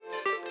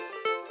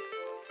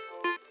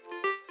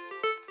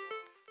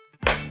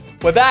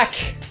We're back,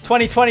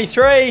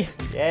 2023.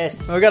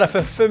 Yes. We've got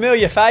a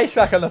familiar face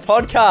back on the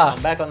podcast.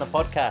 I'm back on the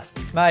podcast.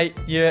 Mate,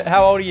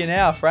 how old are you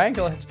now, Frank?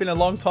 It's been a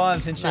long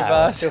time since you've...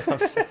 I'm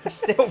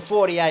still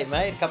 48,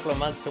 mate. A couple of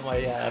months till my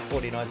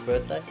 49th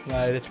birthday.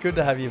 Mate, it's good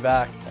to have you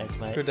back. Thanks,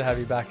 mate. It's good to have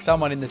you back.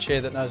 Someone in the chair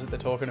that knows what they're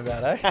talking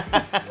about,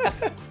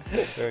 eh?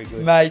 Very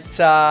good. Mate,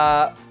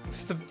 the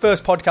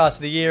first podcast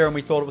of the year, and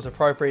we thought it was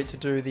appropriate to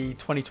do the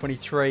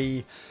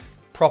 2023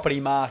 property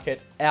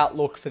market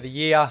outlook for the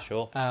year.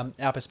 Sure.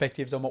 Our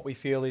perspectives on what we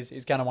feel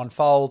is going to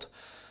unfold.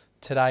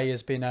 Today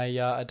has been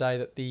a day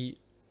that the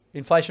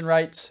inflation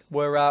rates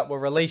were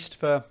released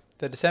for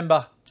the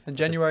December and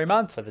January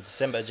month. For the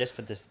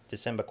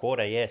December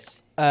quarter,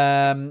 yes.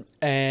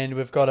 And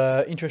we've got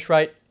an interest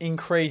rate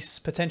increase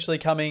potentially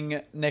coming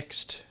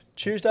next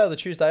Tuesday or the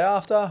Tuesday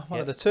after, one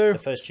of the two. The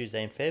first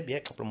Tuesday in Feb, a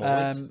couple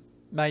more weeks.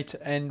 Mate,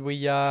 and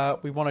we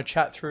want to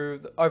chat through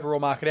the overall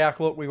market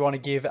outlook. We want to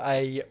give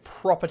a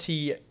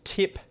property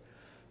tip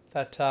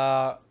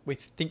that we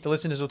think the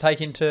listeners will take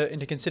into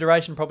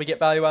consideration, probably get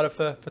value out of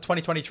for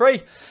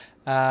 2023.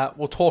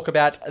 We'll talk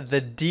about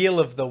the deal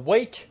of the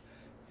week,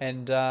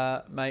 and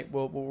mate,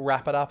 we'll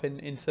wrap it up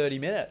in 30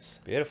 minutes.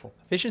 Beautiful.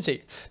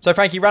 Efficiency. So,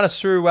 Frankie, run us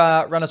through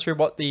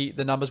what the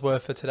numbers were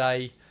for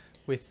today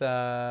with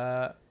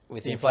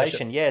the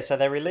inflation. Yeah, so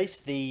they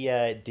released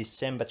the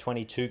December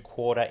 22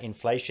 quarter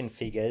inflation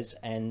figures,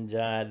 and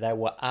they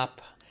were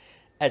up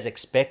as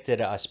expected,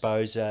 I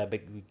suppose,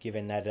 but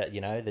given that,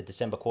 the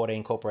December quarter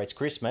incorporates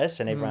Christmas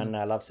and everyone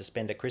loves to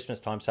spend at Christmas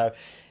time. So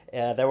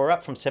they were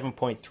up from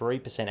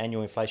 7.3%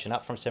 annual inflation,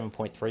 up from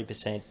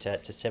 7.3% to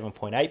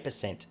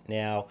 7.8%.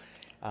 Now,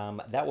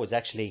 that was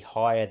actually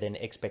higher than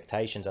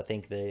expectations. I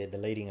think the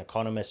leading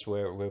economists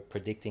were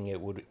predicting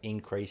it would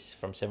increase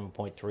from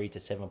 7.3 to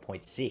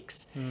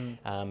 7.6,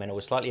 and it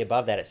was slightly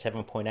above that at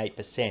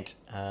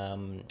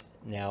 7.8%.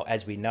 Now,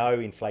 as we know,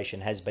 inflation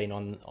has been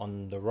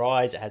on the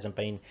rise. It hasn't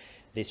been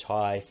this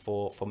high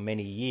for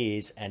many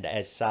years, and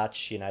as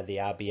such, the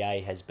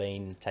RBA has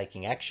been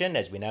taking action,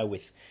 as we know,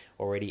 with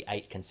already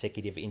 8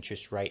 consecutive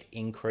interest rate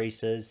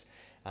increases.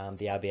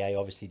 The RBA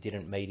obviously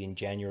didn't meet in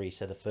January,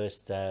 so the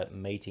first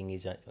meeting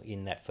is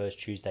in that first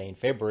Tuesday in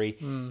February.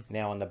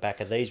 Now, on the back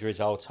of these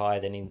results, higher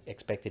than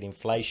expected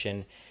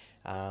inflation,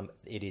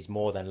 it is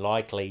more than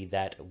likely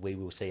that we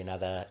will see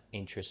another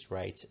interest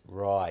rate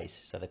rise.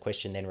 So the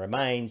question then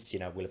remains,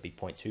 will it be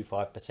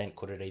 0.25%?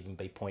 Could it even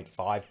be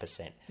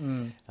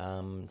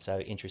 0.5%? So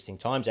interesting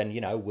times.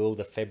 And, will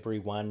the February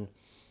one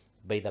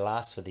be the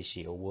last for this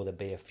year, or will there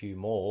be a few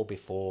more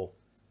before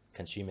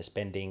consumer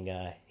spending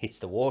hits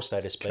the wall,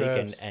 so to speak,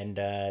 and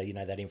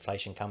that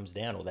inflation comes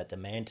down, or that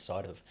demand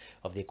side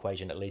of the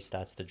equation at least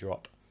starts to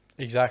drop?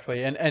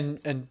 Exactly.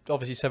 And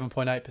obviously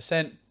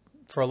 7.8%.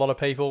 For a lot of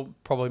people,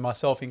 probably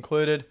myself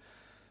included,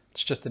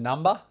 it's just a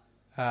number.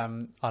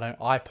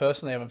 I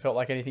personally haven't felt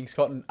like anything's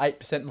gotten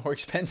 8% more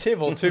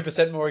expensive or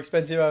 2% more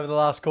expensive over the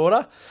last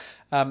quarter.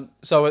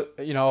 So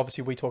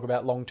obviously we talk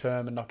about long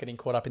term and not getting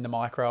caught up in the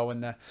micro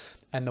and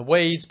the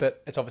weeds,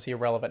 but it's obviously a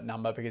relevant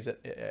number because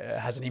it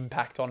has an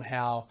impact on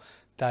how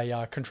they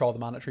control the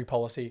monetary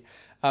policy.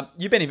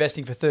 You've been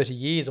investing for 30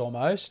 years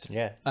almost.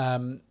 Yeah.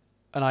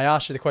 And I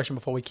asked you the question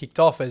before we kicked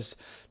off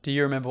do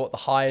you remember what the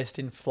highest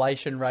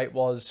inflation rate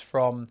was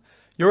from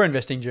your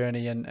investing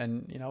journey?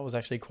 And it was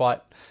actually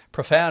quite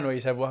profound where you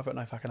said, well, I've got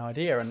no fucking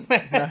idea. And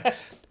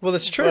well,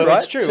 it's true, right?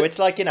 It's true. It's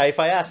like, if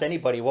I ask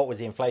anybody what was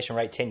the inflation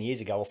rate 10 years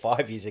ago or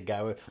 5 years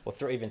ago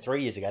or even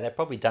 3 years ago, they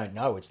probably don't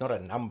know. It's not a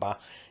number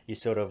you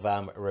sort of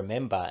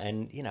remember.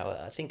 And,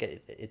 I think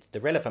it's the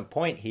relevant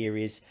point here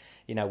is,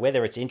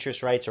 whether it's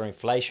interest rates or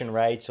inflation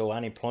rates or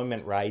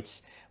unemployment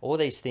rates, all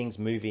these things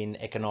move in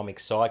economic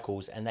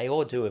cycles, and they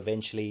all do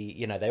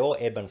eventually, they all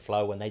ebb and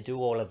flow, and they do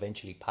all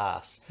eventually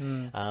pass.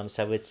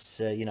 So it's,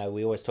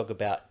 we always talk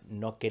about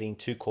not getting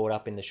too caught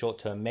up in the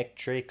short-term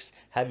metrics.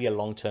 Have your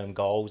long-term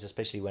goals,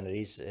 especially when it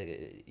is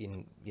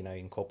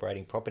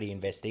incorporating property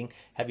investing.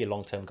 Have your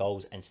long-term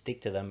goals and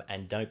stick to them,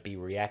 and don't be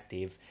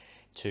reactive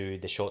to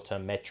the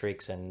short-term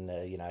metrics and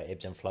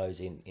ebbs and flows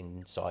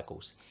in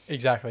cycles.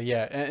 Exactly,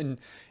 yeah. And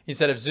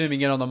instead of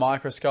zooming in on the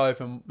microscope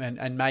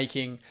and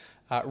making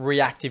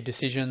reactive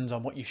decisions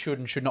on what you should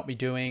and should not be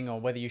doing, or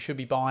whether you should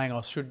be buying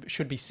or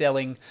should be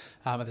selling,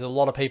 there's a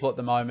lot of people at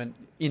the moment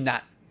in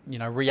that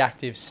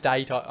reactive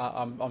state.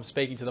 I'm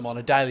speaking to them on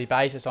a daily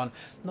basis on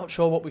not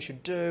sure what we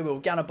should do.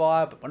 We're going to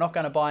buy, but we're not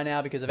going to buy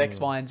now because of X,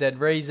 Y, and Z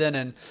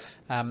reason.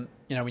 And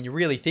when you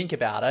really think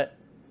about it,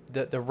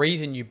 the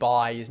reason you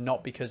buy is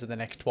not because of the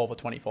next 12 or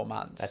 24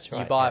 months. That's right.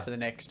 You buy for the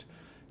next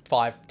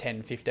 5,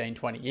 10, 15,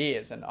 20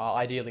 years, and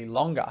ideally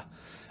longer.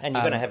 And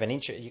you're going to have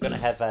you're going to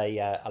have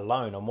a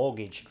loan or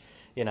mortgage,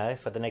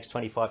 for the next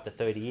 25 to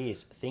 30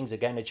 years. Things are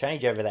going to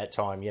change over that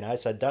time,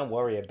 so don't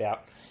worry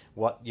about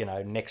what,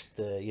 next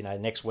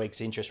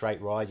week's interest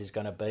rate rise is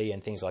going to be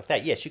and things like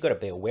that. Yes, you've got to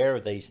be aware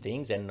of these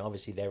things, and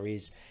obviously there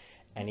is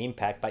an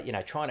impact, but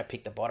trying to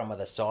pick the bottom of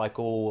the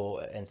cycle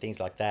and things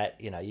like that,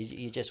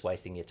 you're just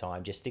wasting your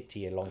time. Just stick to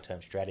your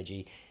long-term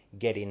strategy.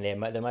 get in there.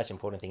 The most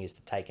important thing is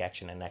to take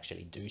action and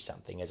actually do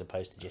something, as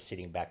opposed to just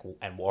sitting back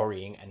and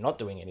worrying and not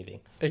doing anything.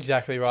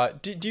 Exactly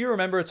right. Do you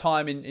remember a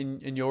time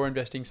in your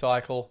investing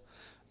cycle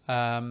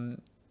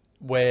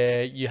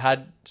where you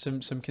had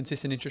some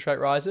consistent interest rate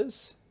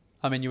rises?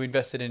 I mean, you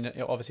invested in,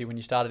 obviously when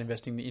you started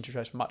investing, the interest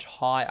rates were much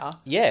higher.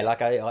 Yeah,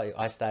 like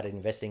I started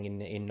investing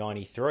in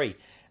 93.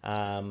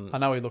 I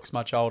know he looks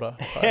much older,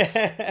 folks.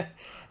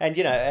 And,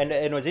 and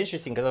it was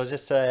interesting because I was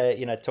just,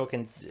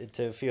 talking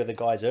to a few of the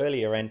guys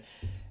earlier, and,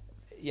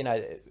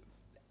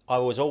 I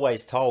was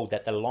always told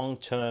that the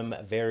long-term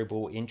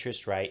variable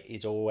interest rate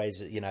is always,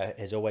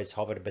 has always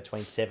hovered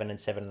between 7 and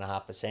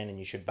 7.5%, and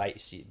you should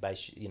base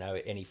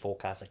any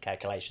forecast and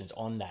calculations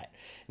on that.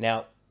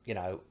 Now,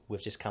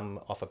 we've just come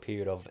off a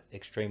period of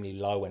extremely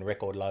low and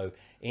record low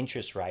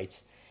interest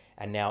rates,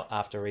 and now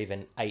after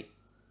even 8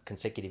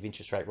 consecutive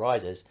interest rate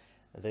rises,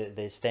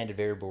 the standard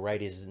variable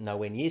rate is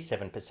nowhere near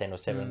 7% or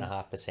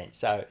 7.5%.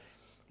 So,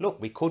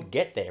 look, we could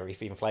get there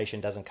if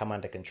inflation doesn't come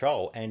under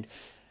control. And,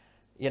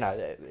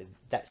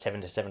 that 7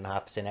 to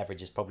 7.5%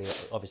 average has probably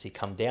obviously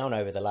come down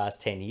over the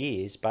last 10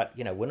 years. But,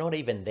 we're not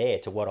even there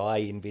to what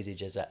I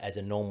envisage as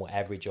a normal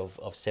average of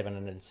 7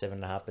 and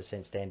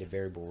 7.5% standard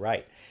variable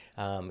rate.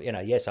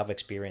 Yes, I've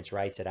experienced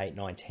rates at 8,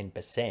 9,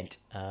 10%.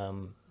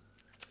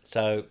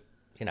 So,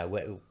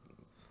 we're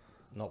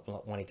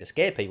not wanting to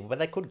scare people, but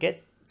they could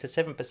get to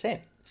 7%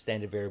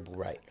 standard variable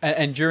rate.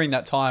 And during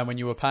that time when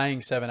you were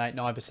paying 7, 8,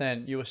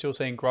 9%, you were still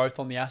seeing growth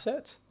on the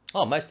assets?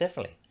 Oh, most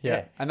definitely.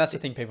 Yeah. And that's the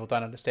thing people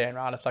don't understand,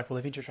 right? It's like, well,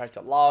 if interest rates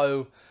are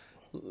low,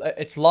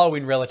 it's low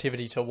in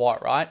relativity to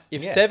what, right?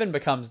 If 7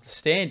 becomes the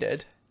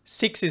standard,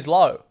 6 is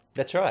low.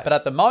 That's right. But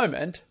at the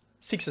moment,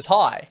 6 is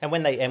high. And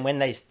when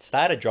they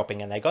started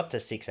dropping and they got to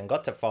 6 and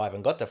got to 5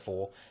 and got to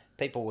 4,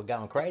 people were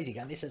going crazy,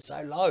 going, this is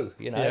so low.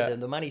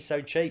 The money's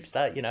so cheap.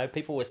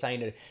 People were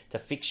saying to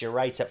fix your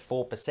rates at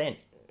 4%.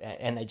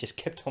 And they just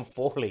kept on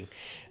falling,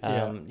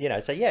 and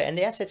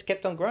the assets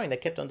kept on growing. They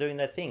kept on doing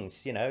their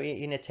things. In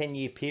a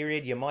 10-year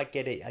period, you might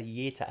get a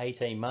year to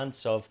 18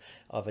 months of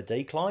a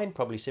decline,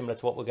 probably similar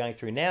to what we're going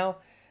through now.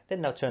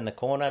 Then they'll turn the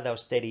corner, they'll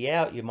steady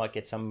out. You might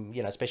get some,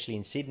 especially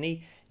in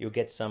Sydney, you'll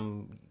get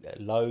some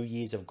low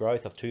years of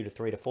growth of 2 to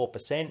 3 to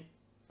 4%.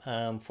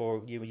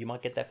 You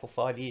might get that for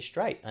 5 years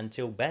straight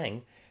until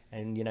bang.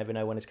 And you never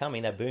know when it's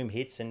coming. That boom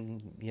hits,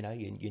 and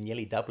you're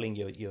nearly doubling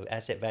your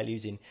asset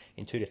values in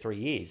 2 to 3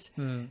 years.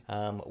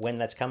 When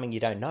that's coming, you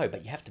don't know,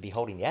 but you have to be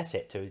holding the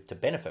asset to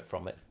benefit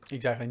from it.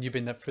 Exactly, and you've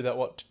been through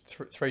that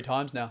 3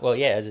 times now. Well,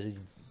 yeah,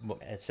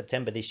 as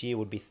September this year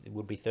would be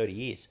 30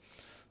 years.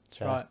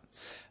 So. Right.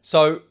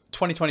 So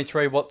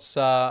 2023, what's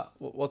the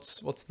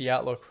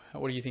outlook?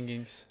 What are you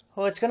thinking?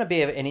 Well, it's going to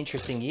be an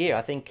interesting year.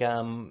 I think,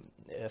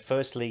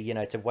 firstly,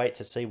 to wait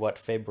to see what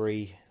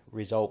February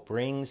result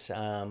brings.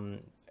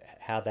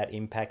 How that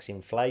impacts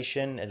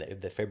inflation,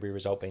 and the February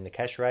result being the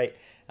cash rate,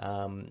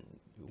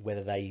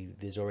 whether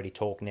there's already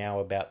talk now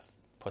about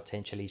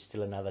potentially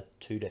still another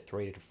 2 to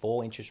 3 to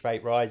 4 interest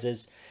rate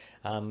rises.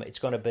 It's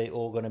going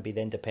to be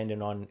then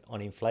dependent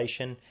on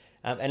inflation.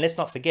 And let's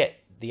not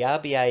forget, the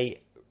RBA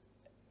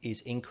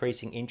is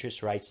increasing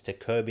interest rates to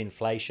curb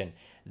inflation.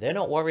 They're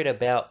not worried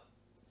about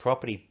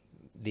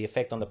the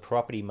effect on the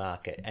property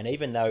market. And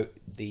even though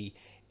the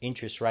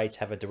interest rates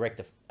have a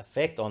direct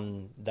effect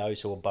on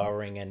those who are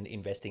borrowing and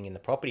investing in the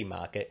property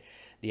market,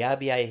 the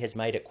RBA has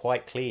made it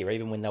quite clear,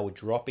 even when they were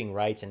dropping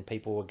rates and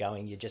people were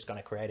going, you're just going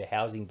to create a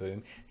housing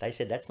boom, they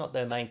said that's not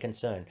their main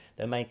concern.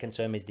 Their main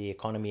concern is the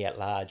economy at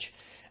large.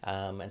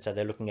 And so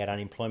they're looking at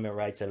unemployment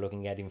rates, they're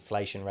looking at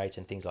inflation rates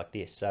and things like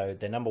this. So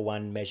the number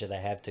one measure they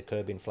have to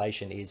curb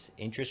inflation is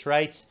interest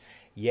rates.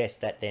 Yes,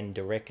 that then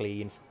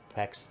directly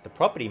impacts the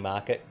property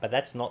market, but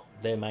that's not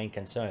their main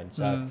concern.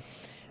 So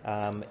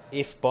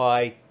if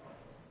by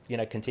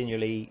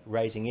continually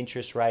raising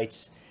interest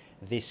rates,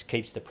 this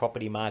keeps the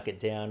property market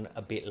down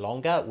a bit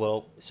longer,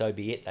 well, so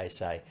be it, they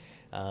say.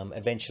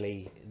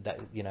 Eventually,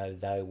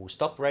 they will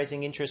stop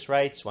raising interest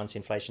rates once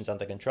inflation's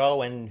under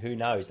control, and who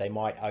knows, they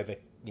might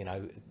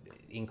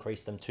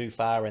increase them too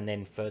far, and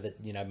then further,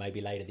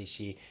 maybe later this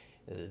year,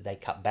 they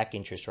cut back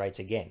interest rates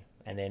again.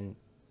 And then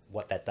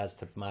what that does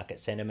to market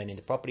sentiment in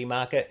the property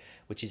market,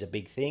 which is a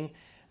big thing.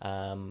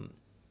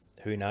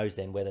 Who knows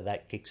then whether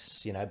that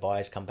kicks,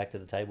 buyers come back to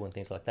the table and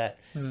things like that.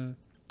 And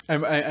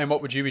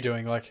what would you be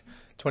doing? Like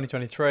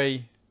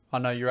 2023, I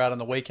know you're out on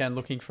the weekend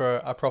looking for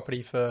a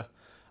property for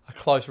a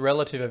close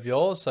relative of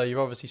yours. So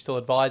you're obviously still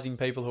advising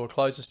people who are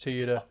closest to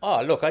you to...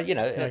 Oh, look,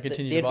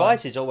 continue the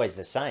advice is always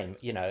the same.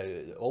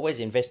 Always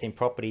invest in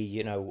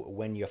property,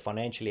 when you're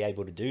financially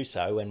able to do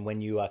so and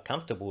when you are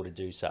comfortable to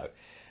do so.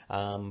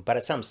 But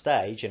at some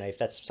stage, if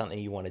that's something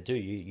you want to do,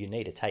 you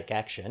need to take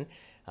action.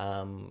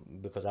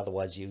 Because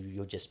otherwise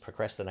you'll just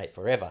procrastinate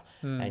forever.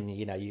 And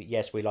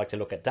yes, we like to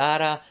look at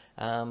data,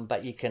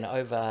 but you can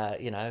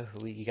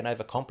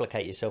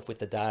overcomplicate yourself with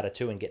the data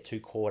too and get too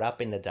caught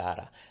up in the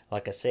data.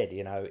 Like I said,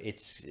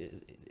 it's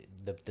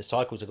the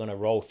cycles are going to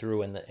roll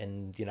through,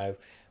 and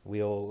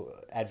we all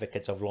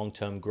advocates of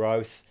long-term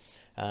growth.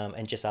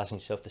 and just asking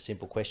yourself the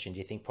simple question: do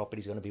you think property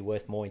is going to be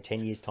worth more in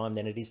 10 years' time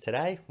than it is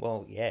today?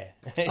 Well, yeah.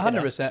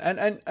 100%.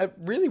 And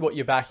really what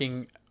you're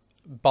backing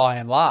by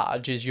and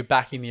large is you're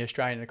backing the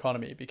Australian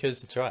economy,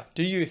 because That's right.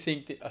 Do you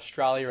think that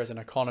Australia as an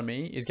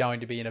economy is going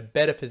to be in a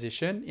better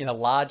position, in a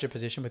larger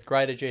position with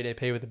greater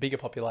GDP, with a bigger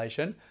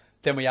population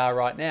than we are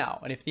right now?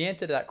 And if the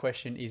answer to that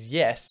question is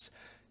yes,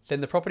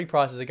 then the property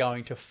prices are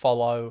going to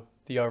follow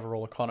the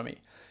overall economy.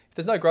 If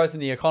there's no growth in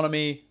the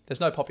economy, there's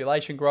no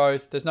population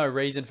growth, there's no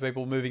reason for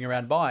people moving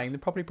around buying, the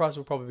property prices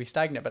will probably be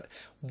stagnant. But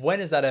when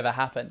has that ever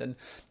happened? And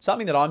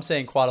something that I'm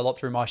seeing quite a lot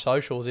through my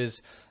socials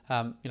is,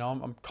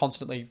 I'm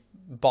constantly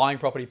buying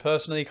property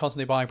personally,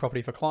 constantly buying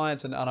property for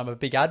clients, and I'm a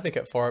big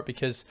advocate for it,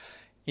 because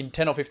in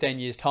 10 or 15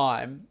 years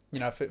time,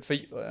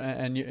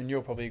 and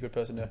you're probably a good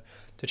person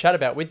to chat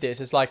about with this,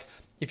 it's like,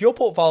 if your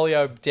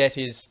portfolio debt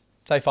is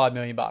say $5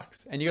 million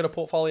and you got a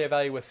portfolio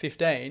value worth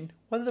 15,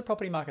 whether the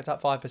property market's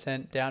up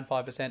 5%, down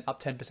 5%,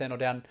 up 10% or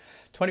down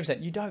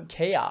 20%, you don't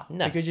care.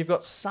 No. Because you've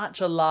got such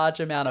a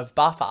large amount of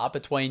buffer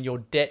between your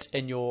debt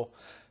and your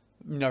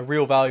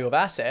real value of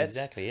assets.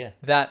 Exactly, yeah.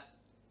 That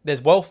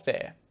there's wealth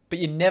there. But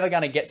you're never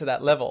going to get to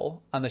that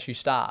level unless you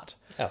start.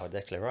 Oh,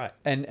 exactly right.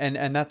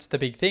 And that's the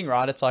big thing,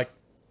 right? It's like,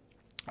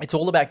 it's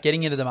all about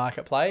getting into the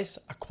marketplace,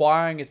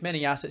 acquiring as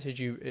many assets as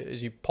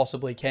you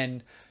possibly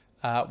can,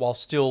 while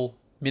still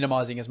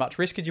minimizing as much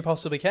risk as you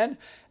possibly can,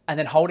 and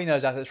then holding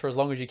those assets for as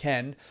long as you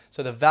can,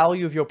 so the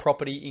value of your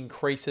property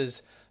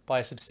increases by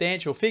a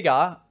substantial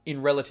figure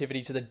in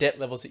relativity to the debt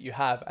levels that you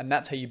have. And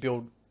that's how you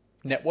build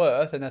net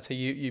worth, and that's how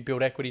you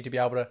build equity to be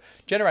able to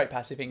generate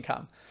passive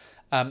income.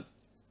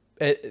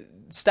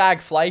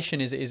 Stagflation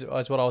is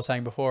what I was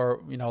saying before.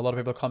 A lot of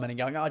people are commenting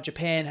going, oh,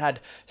 Japan had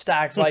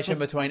stagflation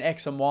between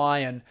X and Y,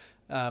 and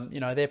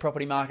their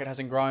property market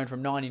hasn't grown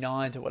from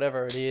 99 to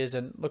whatever it is.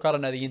 And look, I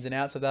don't know the ins and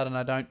outs of that, and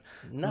I don't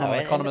know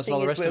economists and all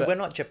the rest of it. We're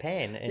not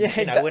Japan,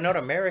 and we're not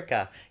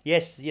America.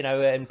 Yes,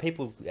 and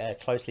people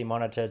closely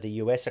monitor the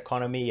US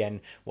economy and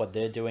what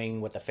they're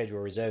doing, what the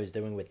Federal Reserve is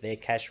doing with their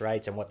cash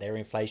rates and what their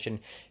inflation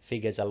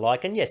figures are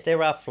like. And yes,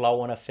 there are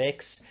flow-on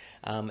effects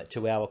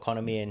to our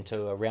economy and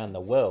to around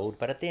the world.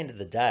 But at the end of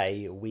the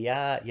day, we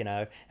are,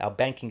 our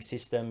banking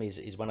system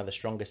is one of the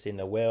strongest in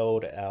the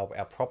world.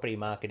 Our property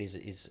market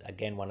is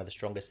again one of the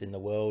strongest in the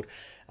world.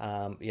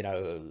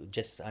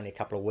 Just only a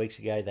couple of weeks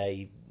ago,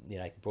 they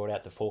brought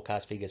out the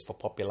forecast figures for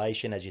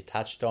population, as you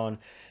touched on.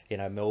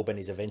 Melbourne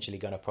is eventually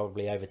going to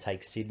probably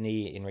overtake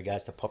Sydney in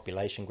regards to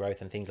population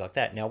growth and things like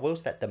that. Now,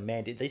 whilst that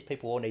demand, these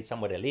people all need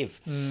somewhere to live.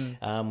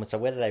 So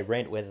whether they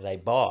rent, whether they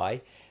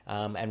buy,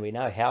 and we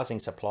know housing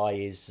supply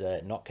is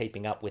not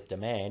keeping up with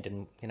demand.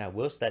 And,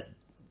 whilst that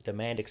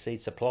demand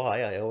exceeds supply,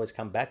 I always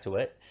come back to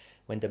it.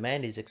 When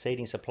demand is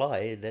exceeding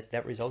supply,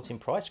 that results in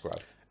price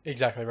growth.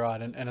 Exactly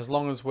right. And as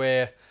long as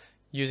we're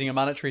using a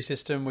monetary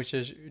system which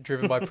is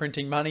driven by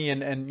printing money,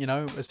 and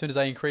as soon as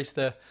they increase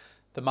the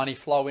money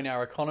flow in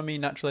our economy,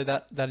 naturally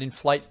that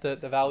inflates the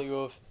value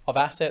of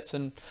assets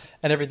and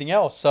everything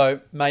else. So,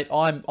 mate,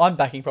 I'm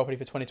backing property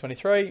for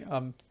 2023.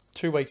 I'm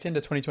 2 weeks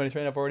into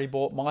 2023 and I've already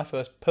bought my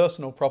first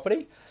personal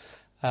property.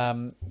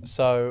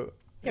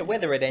 Yeah,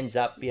 whether it ends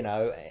up,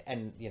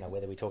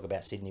 whether we talk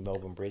about Sydney,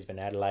 Melbourne, Brisbane,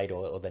 Adelaide,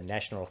 or the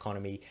national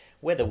economy,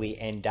 whether we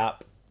end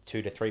up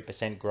 2 to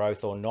 3%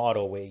 growth or not,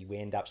 or we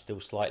end up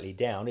still slightly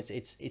down,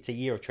 it's a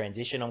year of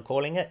transition, I'm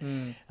calling it.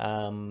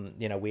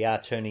 We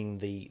are turning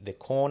the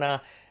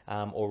corner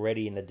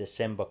already in the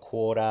December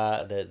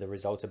quarter. The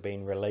results have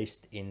been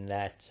released in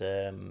that,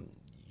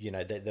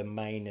 the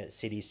main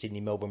cities, Sydney,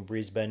 Melbourne,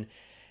 Brisbane.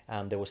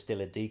 There was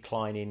still a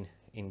decline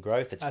in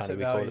growth. It's funny,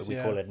 we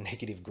call it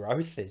negative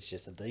growth. It's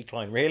just a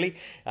decline, really.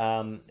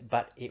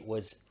 But it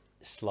was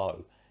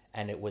slow,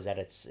 and it was at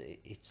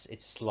it's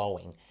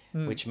slowing,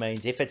 which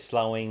means if it's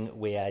slowing,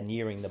 we are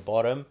nearing the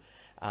bottom,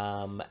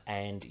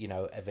 and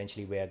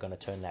eventually we are going to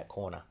turn that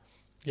corner.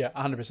 Yeah,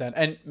 100%.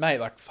 And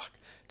mate,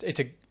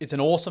 it's an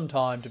awesome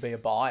time to be a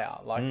buyer.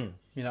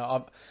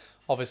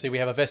 Obviously we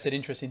have a vested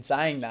interest in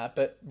saying that,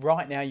 but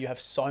right now you have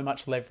so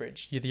much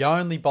leverage. You're the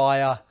only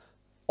buyer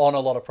on a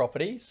lot of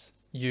properties.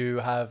 You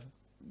have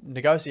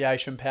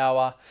negotiation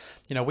power.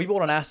 We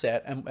bought an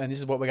asset, and this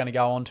is what we're going to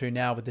go on to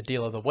now with the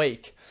deal of the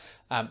week.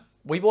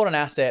 We bought an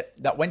asset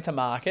that went to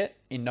market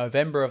in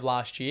November of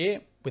last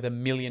year with $1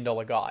 million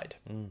guide.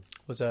 It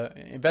was an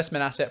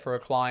investment asset for a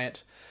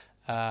client.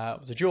 It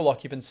was a dual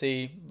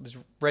occupancy. It was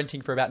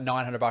renting for about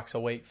 $900 a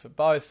week for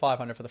both,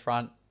 $500 for the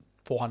front,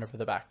 $400 for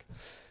the back.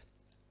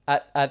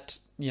 At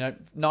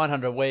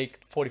 $900 a week,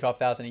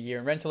 $45,000 a year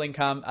in rental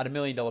income. At $1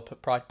 million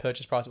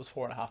purchase price, it was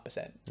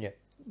 4.5%. Yeah,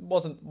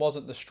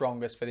 wasn't the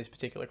strongest for this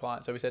particular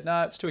client. So we said,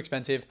 no, it's too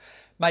expensive.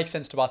 Makes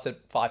sense to us at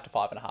 5 to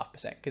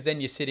 5.5%, because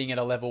then you're sitting at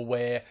a level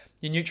where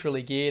you're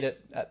neutrally geared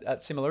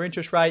at similar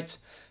interest rates,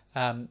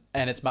 and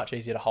it's much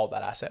easier to hold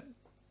that asset.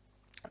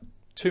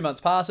 2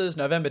 months passes,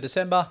 November,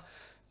 December.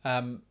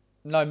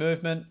 No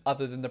movement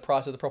other than the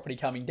price of the property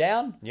coming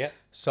down. Yeah.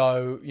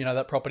 So,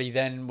 that property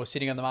then was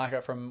sitting on the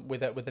market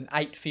with an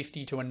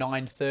 850 to a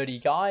 930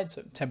 guide,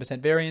 so 10%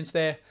 variance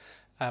there.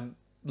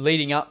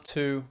 Leading up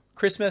to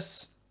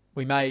Christmas,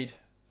 we made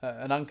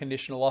an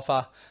unconditional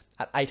offer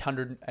at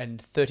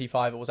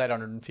 835. It was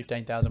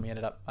 815,000. We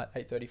ended up at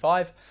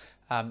 835.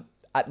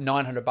 At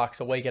 $900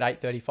 a week at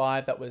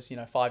 835, that was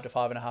 5 to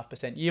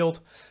 5.5%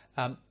 yield,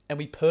 and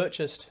we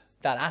purchased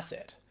that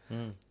asset.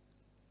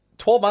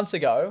 12 months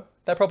ago,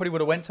 that property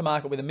would have went to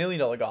market with $1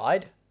 million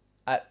guide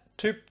at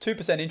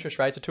 2% interest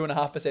rates or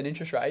 2.5%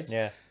 interest rates.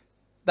 Yeah,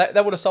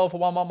 that would have sold for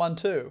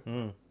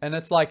 1,112, and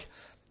it's like,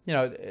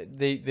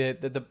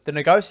 the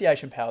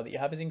negotiation power that you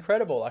have is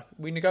incredible. Like,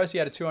 we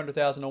negotiated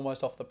 200,000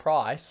 almost off the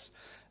price,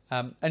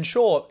 and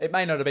sure, it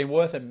may not have been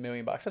worth $1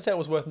 million. I said it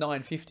was worth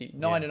 950, to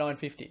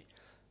 950.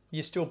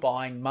 You're still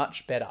buying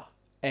much better,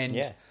 and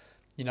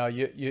you're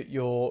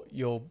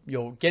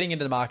getting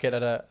into the market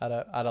at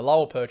a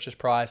lower purchase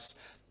price.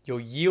 Your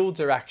yields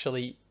are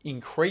actually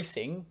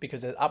increasing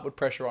because there's upward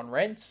pressure on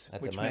rents,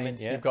 which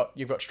means you've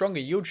got stronger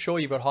yields. Sure,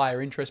 you've got higher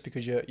interest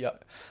because you're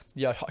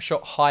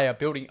higher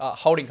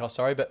holding costs.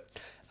 Sorry, but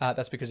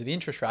that's because of the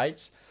interest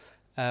rates.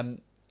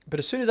 But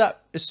as soon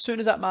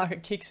as that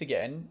market kicks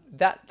again,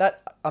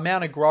 that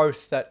amount of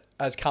growth that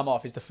has come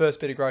off is the first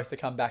bit of growth to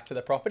come back to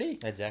the property.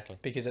 Exactly.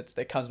 Because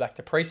it comes back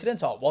to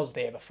precedence. Oh, it was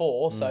there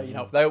before. So,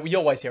 we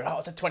always hear,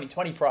 it's at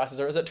 2020 prices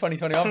or is it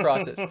 2021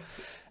 prices?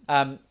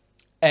 And,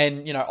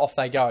 off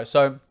they go.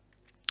 So,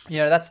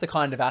 that's the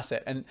kind of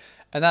asset. And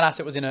that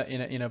asset was in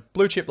a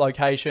blue chip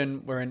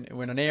location. We're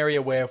in an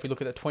area where, if we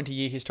look at the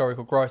 20-year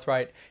historical growth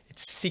rate,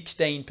 it's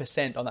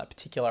 16% on that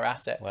particular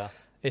asset. Wow.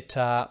 It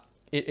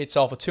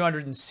sold for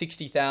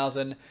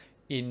 $260,000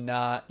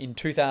 in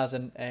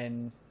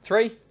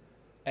 2003,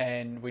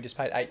 and we just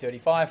paid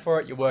 $835 for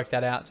it. You work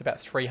that out; it's about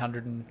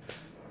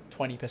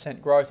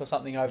 320% growth or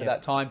something over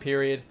that time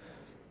period.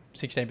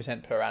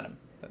 16% per annum.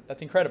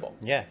 That's incredible.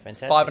 Yeah,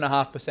 fantastic.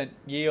 5.5%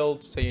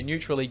 yield, so you're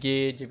neutrally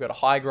geared. You've got a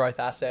high growth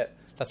asset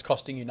that's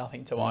costing you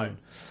nothing to own.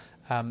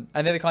 And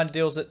they're the kind of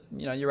deals that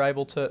you're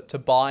able to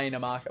buy in a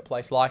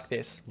marketplace like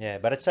this. Yeah,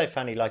 but it's so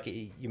funny. Like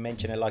you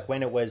mentioned it, like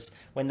when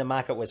the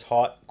market was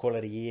hot, call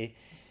it a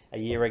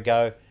year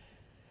ago.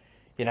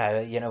 We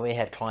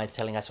had clients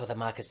telling us, "Well, the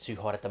market's too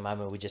hot at the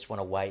moment. We just want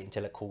to wait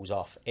until it cools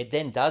off." It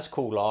then does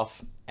cool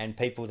off, and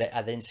people that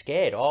are then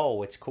scared.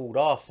 Oh, it's cooled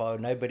off. Oh,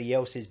 nobody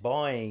else is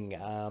buying.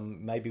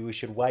 Maybe we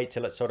should wait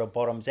till it sort of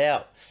bottoms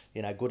out.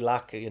 Good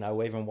luck.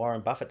 Even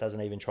Warren Buffett doesn't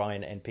even try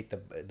and pick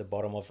the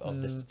bottom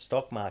of the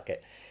stock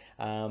market.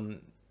 And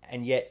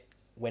yet,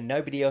 when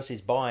nobody else is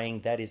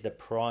buying, that is the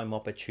prime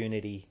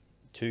opportunity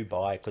to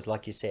buy, because,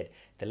 like you said,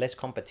 the less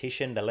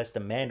competition, the less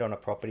demand on a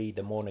property,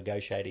 the more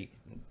negotiating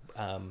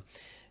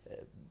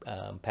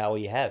power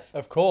you have.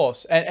 Of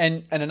course.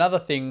 And another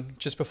thing,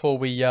 just before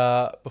we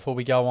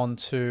go on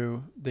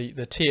to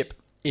the tip,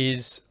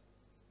 is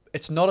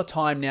it's not a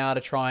time now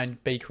to try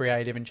and be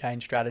creative and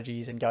change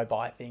strategies and go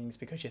buy things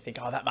because you think,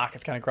 that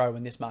market's going to grow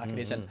when this market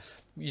isn't.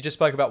 You just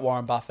spoke about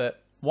Warren Buffett.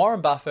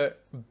 Warren Buffett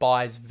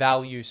buys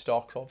value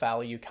stocks or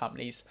value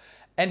companies,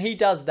 and he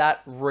does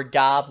that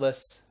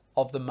regardless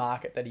of the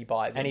market that he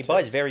buys and into. He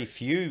buys very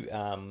few.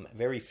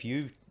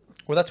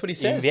 Well, that's what he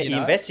says. He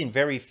invests in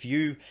very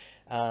few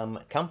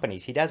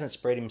companies. He doesn't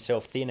spread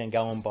himself thin and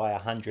go and buy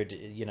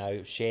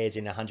 100, shares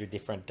in 100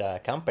 different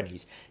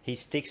companies. He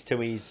sticks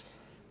to his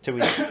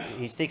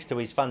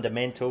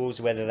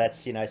fundamentals, whether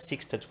that's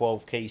 6 to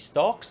 12 key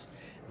stocks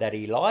that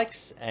he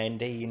likes, and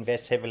he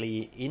invests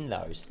heavily in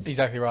those.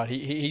 Exactly right.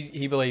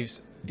 He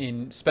believes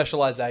in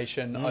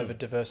specialization over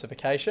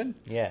diversification.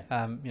 Yeah.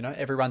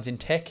 Everyone's in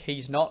tech.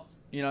 He's not.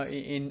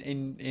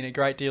 In a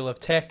great deal of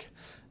tech.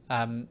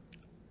 I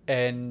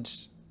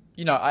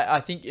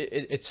think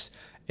it's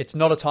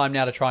not a time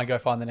now to try and go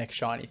find the next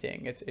shiny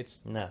thing. It's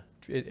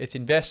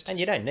invest. And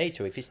you don't need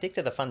to. If you stick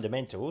to the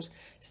fundamentals,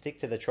 stick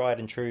to the tried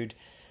and true,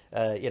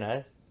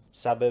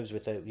 suburbs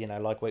with the,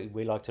 like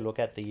we like to look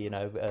at the,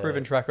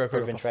 proven track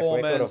record of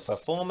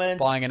performance.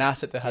 Buying an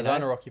asset that has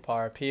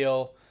owner-occupier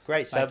appeal.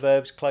 Great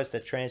suburbs, close to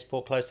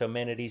transport, close to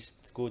amenities,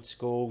 good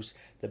schools.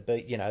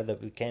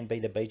 It can be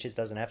the beaches,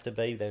 doesn't have to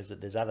be.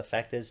 There's other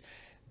factors.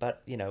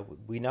 But,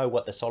 we know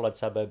what the solid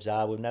suburbs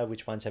are. We know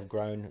which ones have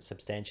grown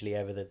substantially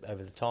over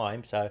the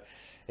time. So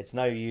it's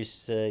no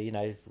use,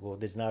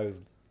 there's no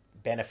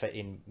benefit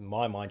in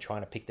my mind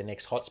trying to pick the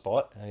next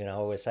hotspot. I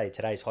always say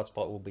today's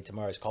hotspot will be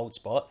tomorrow's cold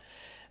spot.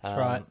 That's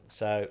right.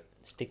 So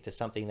stick to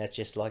something that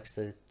just likes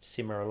to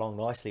simmer along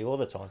nicely all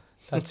the time.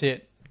 That's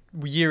it.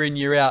 Year in,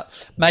 year out.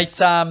 Mate,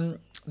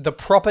 the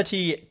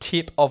property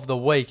tip of the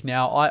week.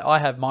 Now, I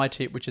have my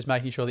tip, which is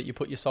making sure that you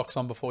put your socks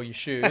on before your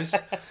shoes.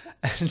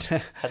 I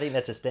think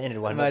that's a standard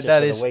one, mate,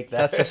 not just for the week, though.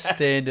 That's a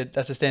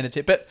standard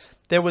tip. But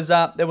there was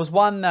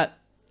one that,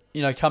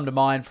 come to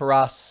mind for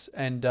us,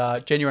 and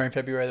January and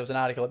February, there was an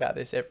article about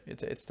this.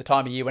 It's the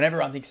time of year when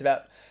everyone thinks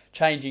about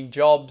changing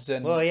jobs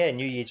and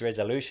New Year's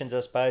resolutions,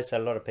 I suppose. So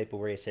a lot of people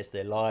reassess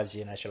their lives.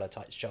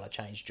 Shall I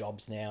change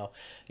jobs now?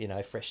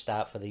 Fresh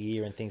start for the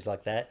year and things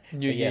like that.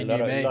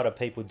 A lot of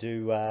people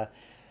do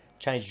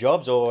change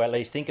jobs, or at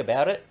least think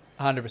about it.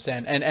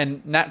 100%.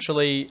 And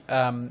naturally,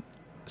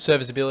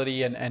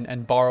 serviceability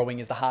and borrowing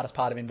is the hardest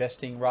part of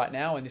investing right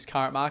now in this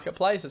current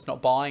marketplace. It's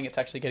not buying, it's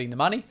actually getting the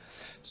money.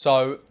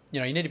 So,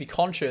 you need to be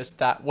conscious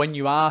that when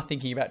you are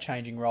thinking about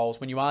changing roles,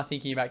 when you are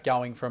thinking about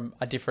going from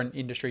a different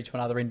industry to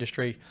another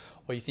industry,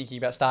 or you're thinking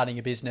about starting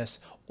a business,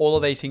 all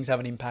of these things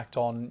have an impact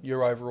on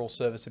your overall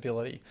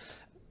serviceability.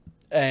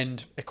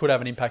 And it could have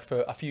an impact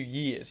for a few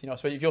years.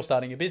 So if you're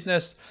starting a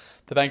business,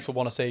 the banks will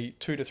want to see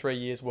 2 to 3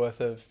 years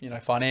worth of,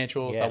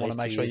 financials. They want to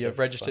make sure you're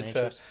registered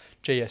for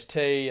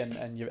GST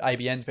and your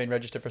ABN's been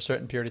registered for a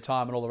certain period of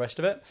time and all the rest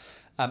of it.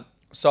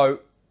 So,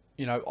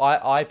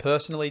 I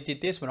personally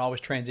did this when I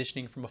was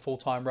transitioning from a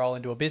full-time role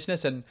into a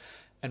business, and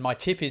my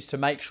tip is to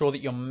make sure that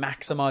you're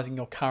maximizing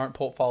your current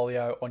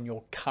portfolio on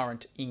your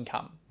current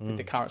income with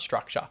the current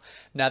structure.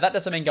 Now, that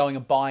doesn't mean going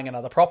and buying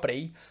another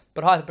property,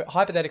 but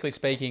hypothetically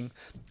speaking,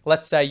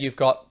 let's say you've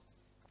got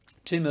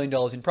 $2 million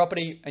in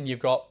property and you've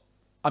got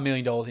 $1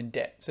 million in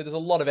debt. So there's a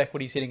lot of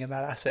equity sitting in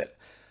that asset.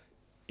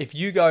 If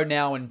you go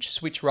now and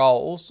switch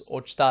roles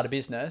or start a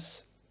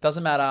business,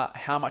 doesn't matter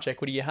how much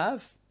equity you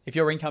have. If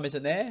your income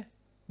isn't there,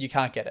 you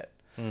can't get it.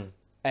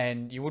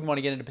 And you wouldn't want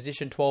to get in a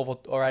position 12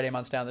 or 18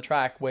 months down the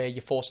track where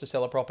you're forced to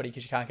sell a property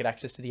because you can't get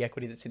access to the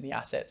equity that's in the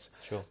assets.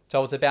 Sure.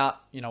 So it's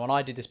about, when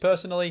I did this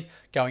personally,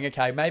 going,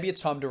 okay, maybe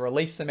it's time to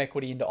release some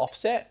equity into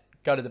offset,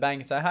 go to the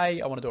bank and say,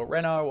 hey, I want to do a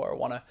reno, or I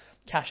want to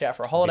cash out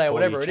for a holiday, or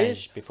whatever it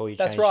is. Before you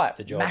That's change right.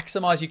 the job.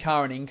 Maximize your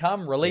current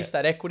income, release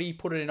that equity,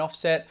 put it in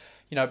offset.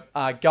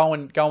 Go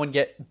and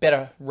get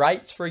better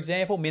rates, for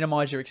example,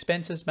 minimize your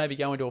expenses, maybe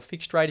go into a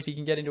fixed rate if you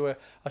can get into a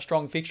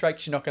strong fixed rate,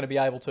 because you're not going to be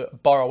able to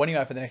borrow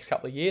anyway for the next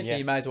couple of years. So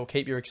you may as well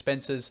keep your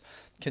expenses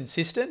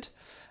consistent.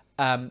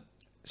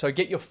 So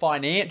get your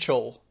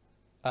financial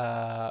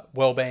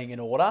well-being in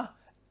order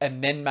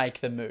and then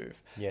make the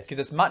move. Yes. Because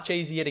it's much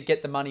easier to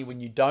get the money when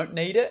you don't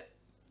need it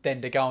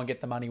than to go and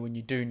get the money when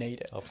you do need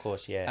it. Of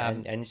course, yeah.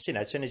 And as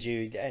soon as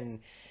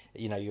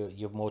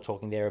you're more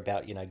talking there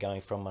about,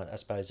 going from, I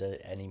suppose,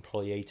 an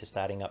employee to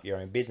starting up your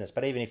own business.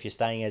 But even if you're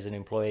staying as an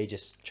employee,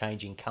 just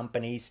changing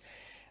companies,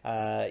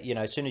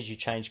 as soon as you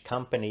change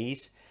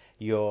companies,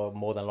 you're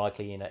more than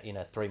likely in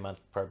a 3-month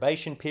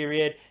probation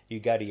period. You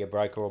go to your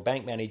broker or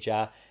bank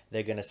manager,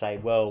 they're going to say,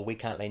 well, we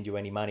can't lend you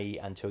any money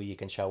until you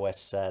can show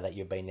us that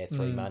you've been there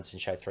 3 months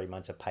and show 3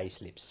 months of pay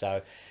slips.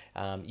 So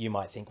you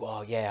might think,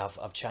 well, yeah,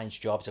 I've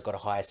changed jobs. I've got a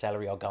higher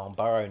salary. I'll go and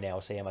borrow now.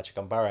 I'll see how much I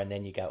can borrow. And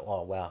then you go,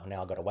 oh, wow,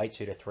 now I've got to wait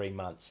 2 to 3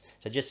 months.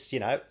 So just,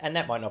 and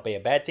that might not be a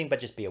bad thing, but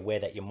just be aware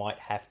that you might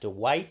have to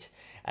wait,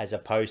 as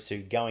opposed to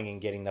going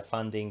and getting the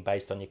funding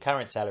based on your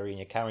current salary and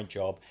your current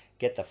job,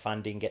 get the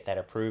funding, get that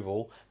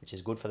approval, which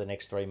is good for the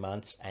next 3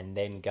 months, and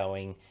then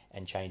going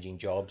and changing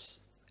jobs.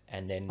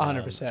 And then,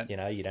 100%.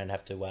 You don't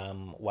have to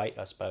wait,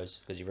 I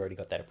suppose, because you've already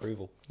got that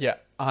approval. Yeah,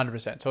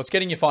 100%. So it's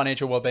getting your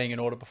financial well-being in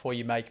order before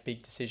you make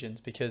big decisions,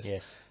 because,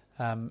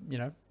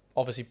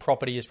 obviously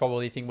property is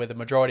probably the thing where the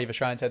majority of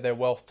Australians have their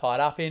wealth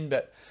tied up in,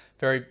 but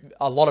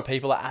a lot of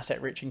people are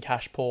asset rich and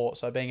cash poor.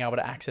 So being able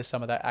to access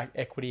some of that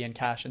equity and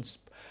cash and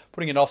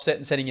putting an offset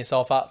and setting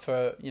yourself up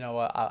for,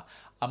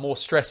 a more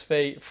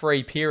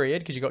stress-free period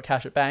because you've got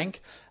cash at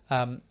bank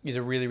is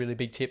a really, really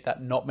big tip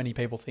that not many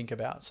people think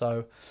about.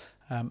 So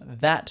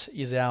that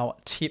is our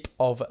tip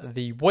of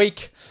the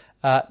week.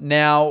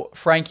 Now,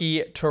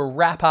 Frankie, to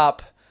wrap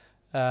up,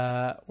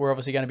 we're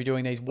obviously going to be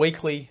doing these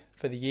weekly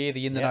for the year,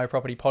 the In the Know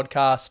Property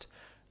podcast.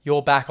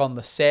 You're back on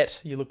the set.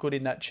 You look good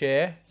in that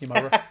chair.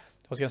 I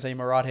was going to say you're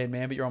my right-hand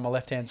man, but you're on my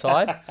left-hand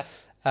side.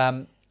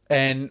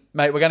 And,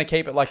 mate, we're going to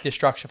keep it like this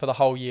structure for the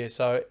whole year.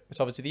 So it's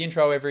obviously the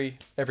intro every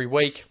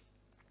week.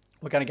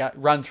 We're going to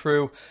run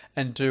through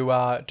and do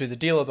the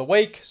deal of the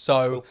week.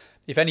 So cool.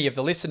 If any of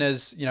the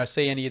listeners,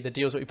 see any of the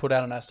deals that we put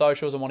out on our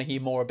socials and want to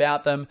hear more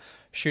about them,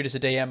 shoot us a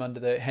DM under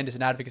the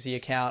Henderson Advocacy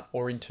account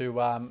or into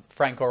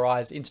Frank or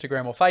I's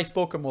Instagram or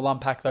Facebook, and we'll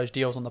unpack those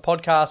deals on the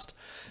podcast.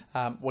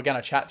 We're going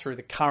to chat through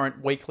the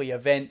current weekly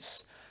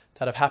events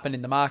that have happened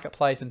in the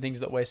marketplace and things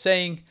that we're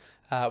seeing.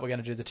 We're going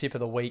to do the tip of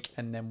the week,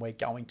 and then we're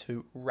going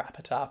to wrap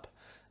it up.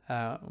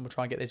 And we'll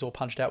try and get these all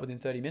punched out within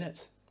 30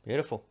 minutes.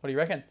 Beautiful. What do you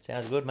reckon?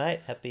 Sounds good, mate.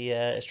 Happy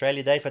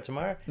Australia Day for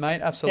tomorrow. Mate,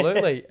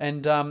 absolutely.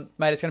 And,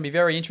 mate, it's going to be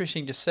very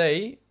interesting to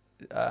see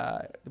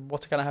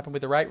what's going to happen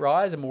with the rate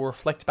rise, and we'll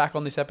reflect back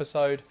on this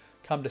episode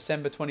come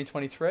December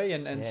 2023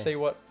 and see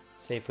what...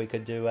 See if we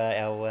could do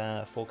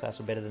our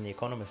forecast better than The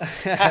Economist.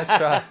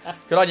 That's right.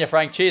 Good on you,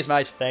 Frank. Cheers,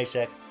 mate. Thanks,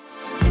 Jack.